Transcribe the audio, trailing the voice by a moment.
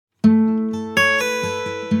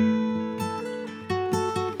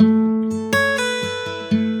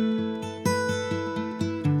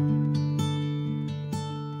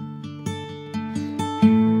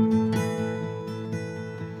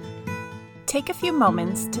Take a few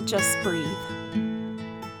moments to just breathe.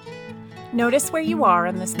 Notice where you are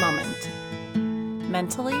in this moment,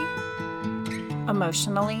 mentally,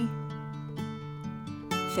 emotionally,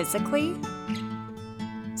 physically,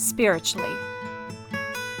 spiritually.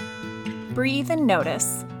 Breathe and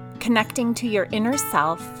notice, connecting to your inner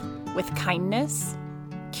self with kindness,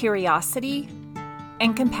 curiosity,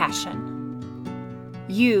 and compassion.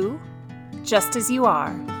 You, just as you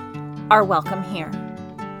are welcome here.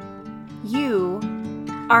 You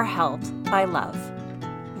are held by love,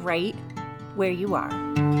 right where you are.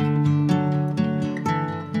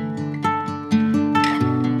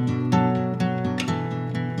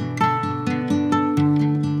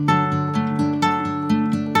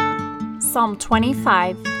 Psalm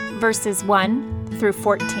 25, verses 1 through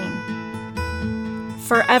 14.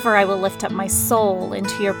 Forever I will lift up my soul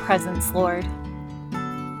into your presence, Lord.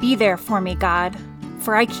 Be there for me, God,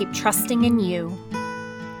 for I keep trusting in you.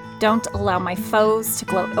 Don't allow my foes to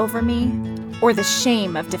gloat over me, or the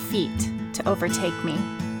shame of defeat to overtake me.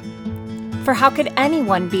 For how could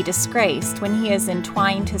anyone be disgraced when he has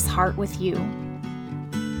entwined his heart with you?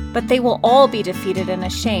 But they will all be defeated and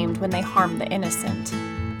ashamed when they harm the innocent.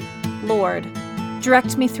 Lord,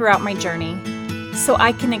 direct me throughout my journey, so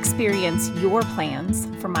I can experience your plans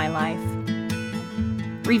for my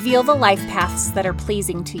life. Reveal the life paths that are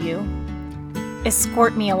pleasing to you.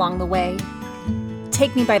 Escort me along the way.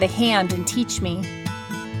 Take me by the hand and teach me,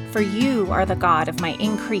 for you are the God of my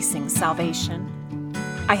increasing salvation.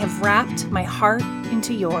 I have wrapped my heart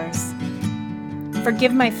into yours.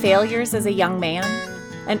 Forgive my failures as a young man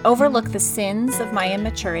and overlook the sins of my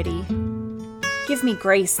immaturity. Give me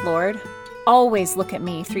grace, Lord. Always look at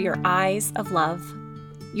me through your eyes of love,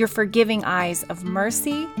 your forgiving eyes of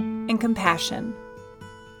mercy and compassion.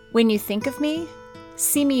 When you think of me,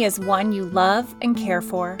 see me as one you love and care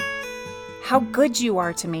for. How good you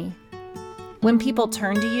are to me. When people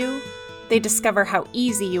turn to you, they discover how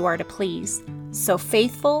easy you are to please, so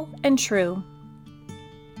faithful and true.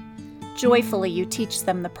 Joyfully you teach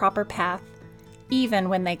them the proper path, even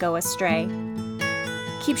when they go astray.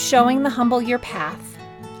 Keep showing the humble your path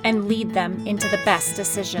and lead them into the best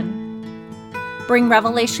decision. Bring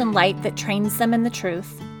revelation light that trains them in the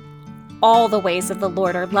truth. All the ways of the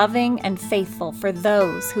Lord are loving and faithful for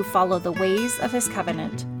those who follow the ways of his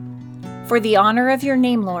covenant. For the honor of your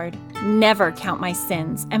name, Lord, never count my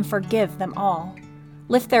sins and forgive them all.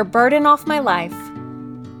 Lift their burden off my life.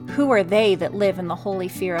 Who are they that live in the holy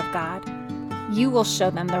fear of God? You will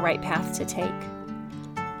show them the right path to take.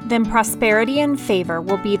 Then prosperity and favor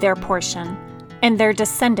will be their portion, and their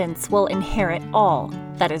descendants will inherit all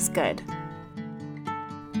that is good.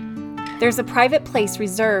 There's a private place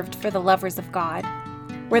reserved for the lovers of God,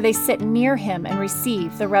 where they sit near him and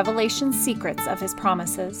receive the revelation secrets of his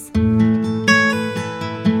promises.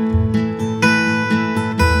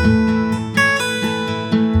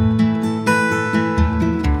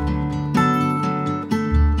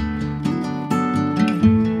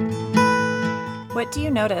 What do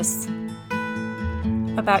you notice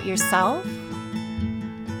about yourself,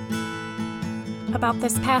 about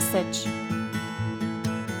this passage?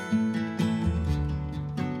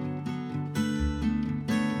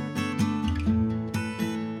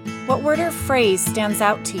 What word or phrase stands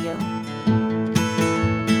out to you?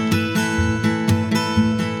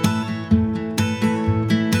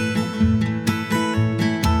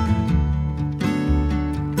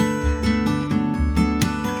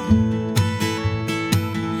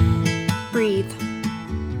 Breathe.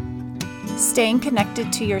 Staying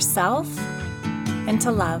connected to yourself and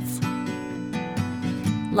to love.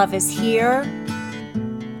 Love is here,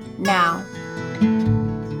 now.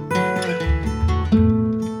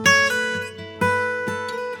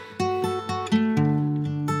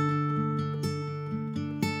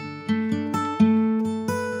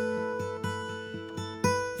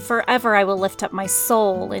 Forever I will lift up my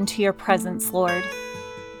soul into your presence, Lord.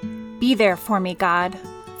 Be there for me, God,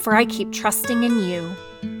 for I keep trusting in you.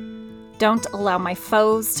 Don't allow my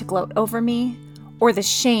foes to gloat over me, or the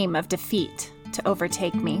shame of defeat to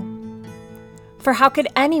overtake me. For how could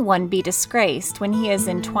anyone be disgraced when he has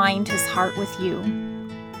entwined his heart with you?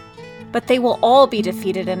 But they will all be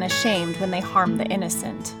defeated and ashamed when they harm the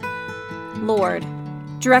innocent. Lord,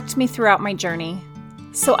 direct me throughout my journey,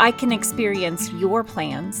 so I can experience your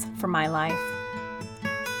plans for my life.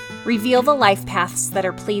 Reveal the life paths that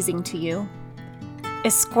are pleasing to you.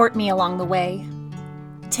 Escort me along the way.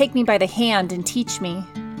 Take me by the hand and teach me,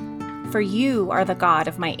 for you are the God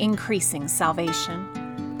of my increasing salvation.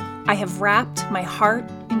 I have wrapped my heart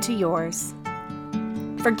into yours.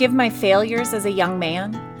 Forgive my failures as a young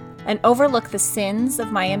man and overlook the sins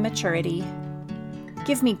of my immaturity.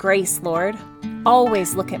 Give me grace, Lord.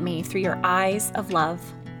 Always look at me through your eyes of love,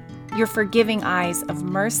 your forgiving eyes of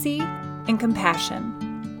mercy and compassion.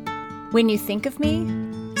 When you think of me,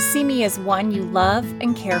 see me as one you love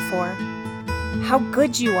and care for. How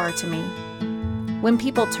good you are to me. When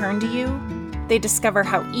people turn to you, they discover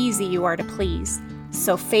how easy you are to please,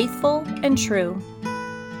 so faithful and true.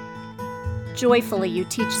 Joyfully you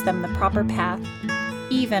teach them the proper path,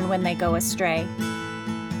 even when they go astray.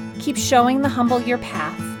 Keep showing the humble your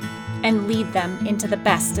path and lead them into the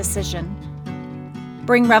best decision.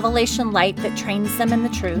 Bring revelation light that trains them in the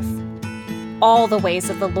truth. All the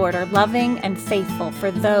ways of the Lord are loving and faithful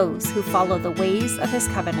for those who follow the ways of his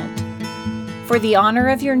covenant. For the honor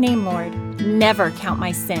of your name, Lord, never count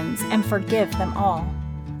my sins and forgive them all.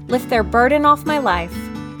 Lift their burden off my life.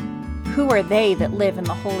 Who are they that live in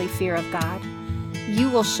the holy fear of God? You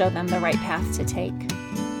will show them the right path to take.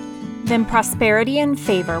 Then prosperity and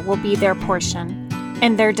favor will be their portion,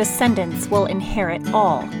 and their descendants will inherit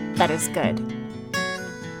all that is good.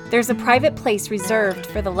 There's a private place reserved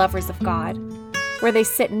for the lovers of God, where they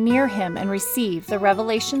sit near him and receive the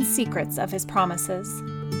revelation secrets of his promises.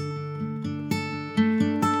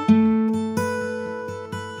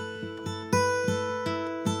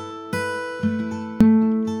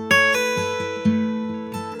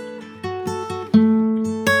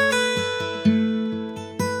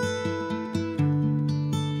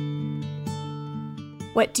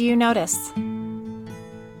 What do you notice?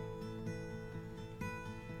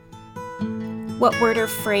 What word or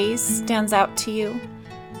phrase stands out to you?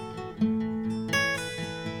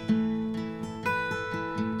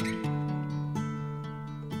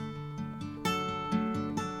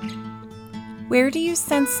 Where do you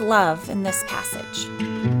sense love in this passage?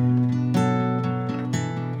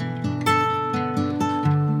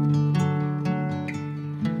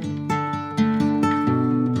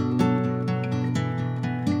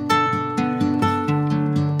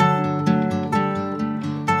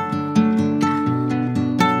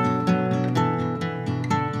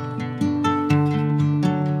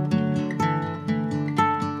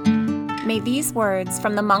 May these words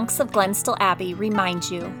from the monks of Glenstill Abbey remind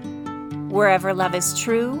you, wherever love is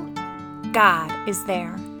true, God is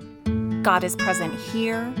there. God is present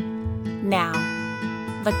here, now.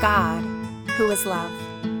 The God who is love.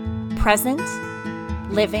 Present,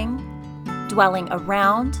 living, dwelling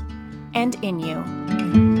around and in you.